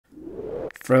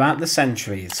Throughout the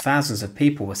centuries, thousands of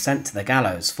people were sent to the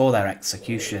gallows for their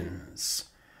executions.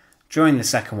 During the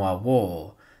Second World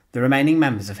War, the remaining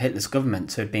members of Hitler's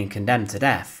government who had been condemned to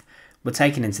death were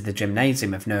taken into the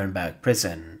gymnasium of Nuremberg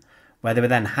prison, where they were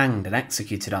then hanged and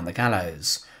executed on the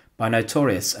gallows by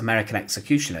notorious American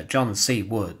executioner John C.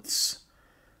 Woods.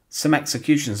 Some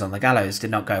executions on the gallows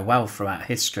did not go well throughout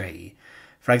history.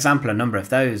 For example, a number of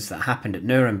those that happened at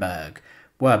Nuremberg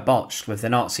were botched, with the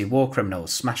Nazi war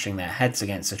criminals smashing their heads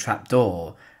against a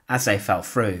trapdoor as they fell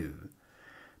through.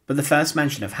 But the first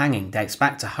mention of hanging dates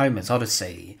back to Homer's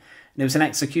Odyssey, and it was an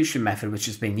execution method which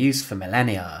has been used for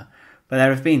millennia, but there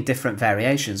have been different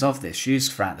variations of this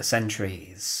used throughout the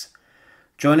centuries.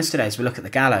 Join us today as we look at the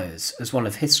gallows as one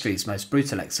of history's most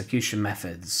brutal execution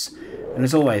methods, and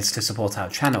as always, to support our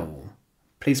channel,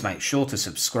 please make sure to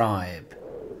subscribe.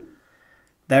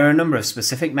 There are a number of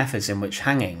specific methods in which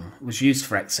hanging was used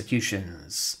for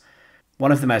executions.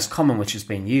 One of the most common which has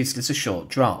been used is a short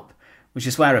drop, which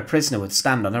is where a prisoner would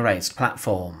stand on a raised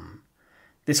platform.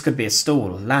 This could be a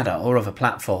stool, ladder or other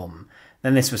platform,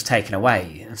 then this was taken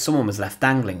away and someone was left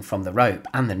dangling from the rope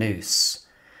and the noose.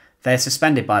 They are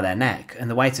suspended by their neck and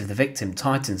the weight of the victim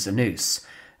tightens the noose,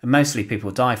 and mostly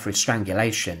people die through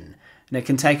strangulation, and it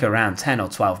can take around 10 or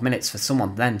 12 minutes for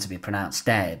someone then to be pronounced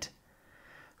dead.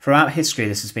 Throughout history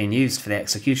this has been used for the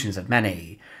executions of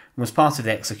many, and was part of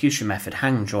the execution method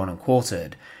hanged, drawn and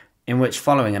quartered, in which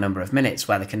following a number of minutes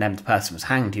where the condemned person was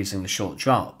hanged using the short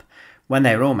drop, when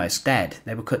they were almost dead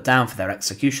they were cut down for their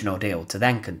execution ordeal to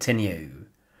then continue.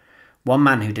 One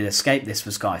man who did escape this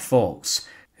was Guy Fawkes,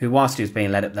 who whilst he was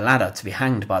being led up the ladder to be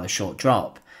hanged by the short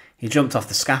drop, he jumped off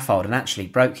the scaffold and actually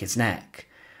broke his neck,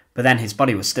 but then his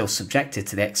body was still subjected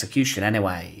to the execution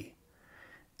anyway.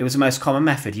 It was the most common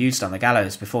method used on the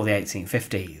gallows before the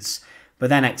 1850s, but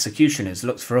then executioners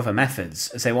looked for other methods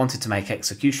as they wanted to make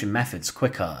execution methods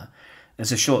quicker,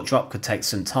 as a short drop could take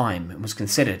some time and was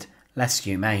considered less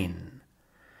humane.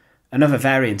 Another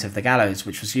variant of the gallows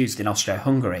which was used in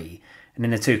Austro-Hungary and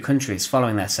in the two countries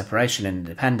following their separation and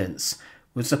independence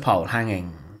was the pole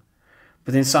hanging.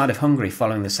 But inside of Hungary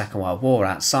following the Second World War,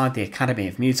 outside the Academy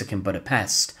of Music in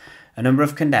Budapest, a number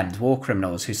of condemned war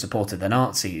criminals who supported the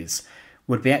Nazis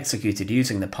would be executed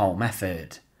using the pole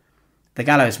method. The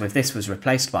gallows with this was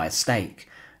replaced by a stake,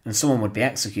 and someone would be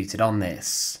executed on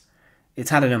this. It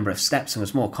had a number of steps and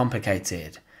was more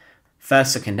complicated.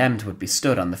 First, the condemned would be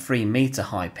stood on the 3-metre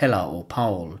high pillar or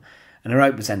pole, and a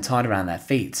rope was then tied around their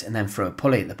feet and then through a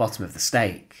pulley at the bottom of the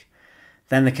stake.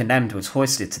 Then the condemned was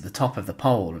hoisted to the top of the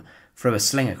pole through a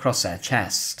sling across their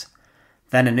chest.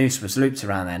 Then a noose was looped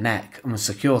around their neck and was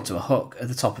secured to a hook at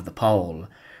the top of the pole,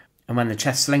 and when the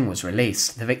chest sling was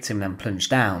released, the victim then plunged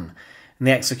down, and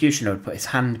the executioner would put his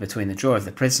hand between the jaw of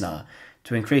the prisoner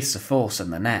to increase the force on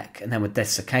the neck, and then would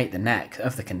desiccate the neck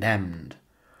of the condemned.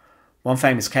 One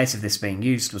famous case of this being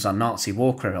used was on Nazi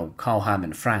war criminal Karl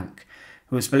Hermann Frank,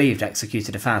 who was believed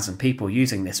executed 1,000 people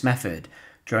using this method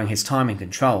during his time in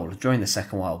control during the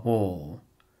Second World War.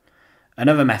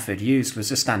 Another method used was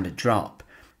the standard drop,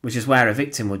 which is where a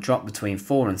victim would drop between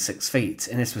 4 and 6 feet,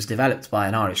 and this was developed by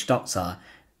an Irish doctor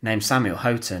named Samuel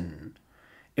Houghton.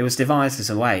 It was devised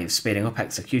as a way of speeding up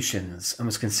executions and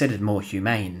was considered more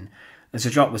humane, as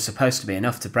a drop was supposed to be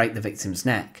enough to break the victim's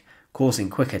neck, causing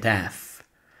quicker death.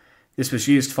 This was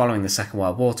used following the Second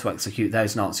World War to execute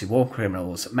those Nazi war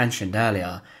criminals mentioned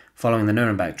earlier following the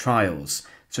Nuremberg trials,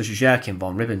 such as Joachim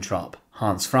von Ribbentrop,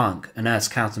 Hans Frank and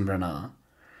Ernst Kaltenbrunner.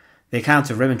 The account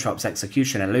of Ribbentrop's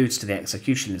execution alludes to the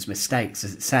executioner's mistakes,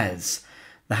 as it says,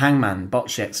 "The hangman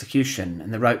botched the execution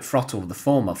and the rope throttled the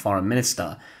former foreign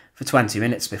minister for 20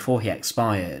 minutes before he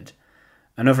expired."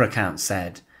 Another account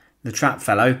said, "The trap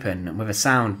fell open and with a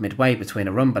sound midway between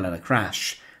a rumble and a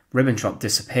crash, Ribbentrop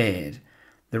disappeared.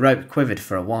 The rope quivered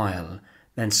for a while,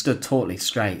 then stood tautly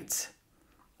straight."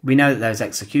 We know that those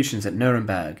executions at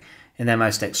Nuremberg in their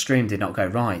most extreme did not go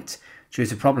right due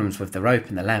to problems with the rope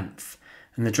and the length,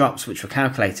 and the drops which were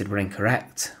calculated were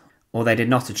incorrect, or they did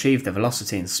not achieve the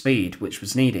velocity and speed which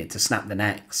was needed to snap the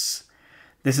necks.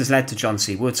 This has led to John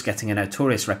C. Woods getting a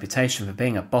notorious reputation for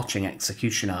being a botching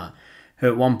executioner, who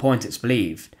at one point, it's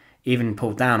believed, even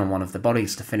pulled down on one of the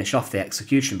bodies to finish off the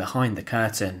execution behind the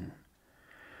curtain.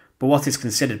 But what is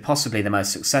considered possibly the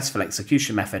most successful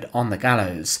execution method on the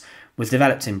gallows was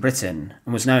developed in Britain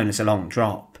and was known as a long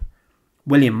drop.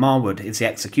 William Marwood is the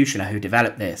executioner who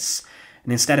developed this,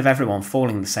 and instead of everyone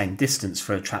falling the same distance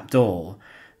through a trapdoor,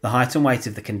 the height and weight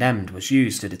of the condemned was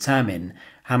used to determine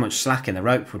how much slack in the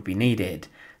rope would be needed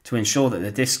to ensure that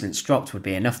the distance dropped would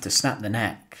be enough to snap the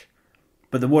neck.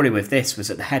 But the worry with this was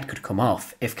that the head could come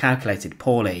off if calculated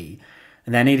poorly,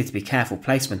 and there needed to be careful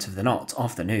placement of the knot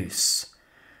of the noose.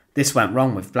 This went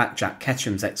wrong with Blackjack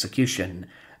Ketchum's execution,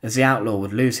 as the outlaw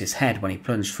would lose his head when he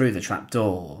plunged through the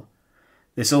trapdoor.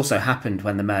 This also happened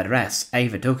when the murderess,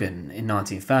 Ava Duggan, in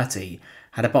 1930,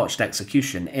 had a botched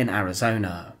execution in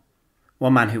Arizona.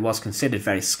 One man who was considered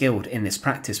very skilled in this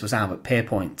practice was Albert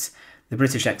Pierrepoint, the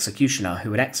British executioner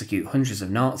who would execute hundreds of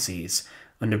Nazis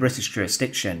under British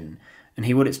jurisdiction, and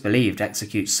he would, it's believed,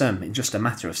 execute some in just a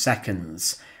matter of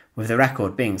seconds, with the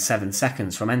record being 7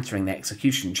 seconds from entering the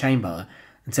execution chamber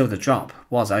until the drop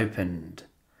was opened.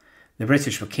 The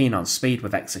British were keen on speed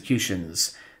with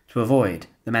executions, to avoid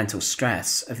the mental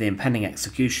stress of the impending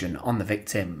execution on the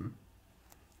victim.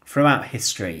 Throughout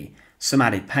history, some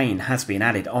added pain has been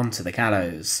added onto the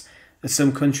gallows, as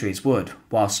some countries would,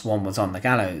 whilst one was on the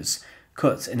gallows,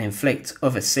 cut and inflict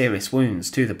other serious wounds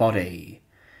to the body.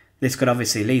 This could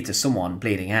obviously lead to someone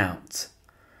bleeding out.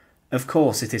 Of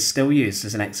course, it is still used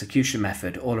as an execution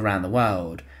method all around the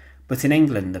world, but in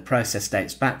England the process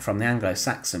dates back from the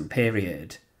Anglo-Saxon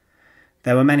period.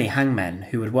 There were many hangmen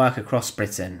who would work across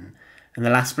Britain, and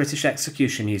the last British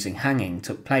execution using hanging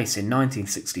took place in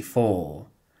 1964.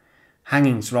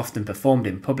 Hangings were often performed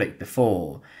in public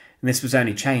before, and this was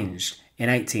only changed in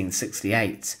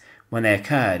 1868, when they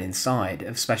occurred inside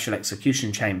of special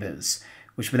execution chambers,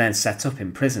 which were then set up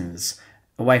in prisons,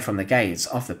 away from the gaze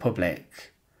of the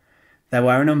public. There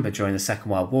were a number during the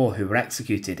Second World War who were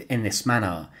executed in this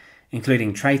manner,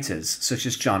 including traitors such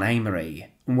as John Amory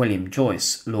and William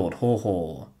Joyce, Lord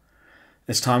Haw-Haw.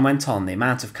 As time went on, the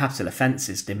amount of capital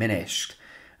offences diminished,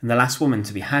 and the last woman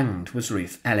to be hanged was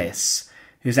Ruth Ellis,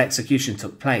 whose execution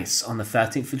took place on the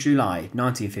 13th of July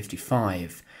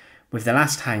 1955, with the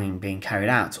last hanging being carried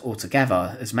out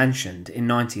altogether, as mentioned, in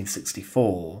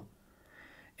 1964.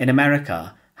 In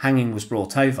America, hanging was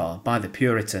brought over by the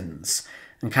Puritans,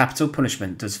 and capital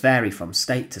punishment does vary from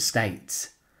state to state.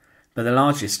 But the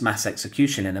largest mass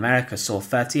execution in America saw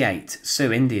 38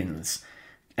 Sioux Indians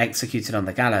executed on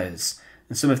the gallows,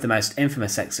 and some of the most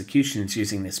infamous executions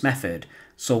using this method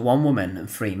saw 1 woman and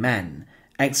 3 men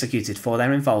executed for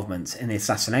their involvement in the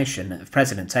assassination of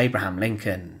President Abraham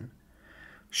Lincoln.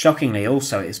 Shockingly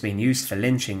also, it has been used for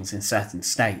lynchings in certain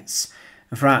states,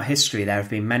 and throughout history there have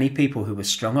been many people who were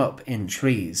strung up in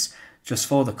trees just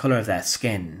for the colour of their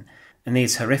skin, and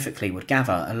these horrifically would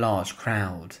gather a large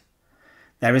crowd.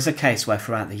 There is a case where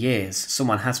throughout the years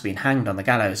someone has been hanged on the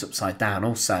gallows upside down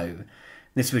also.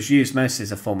 This was used mostly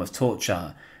as a form of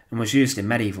torture and was used in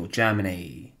medieval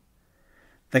Germany.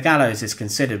 The gallows is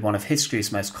considered one of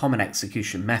history's most common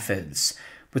execution methods,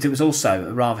 but it was also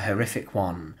a rather horrific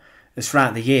one, as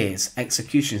throughout the years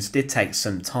executions did take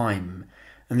some time,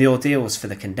 and the ordeals for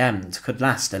the condemned could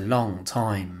last a long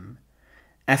time.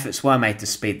 Efforts were made to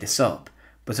speed this up,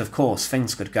 but of course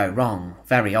things could go wrong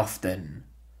very often.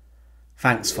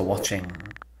 Thanks for watching.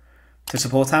 To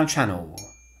support our channel,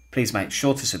 please make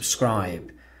sure to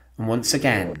subscribe, and once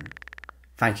again,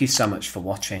 thank you so much for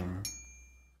watching.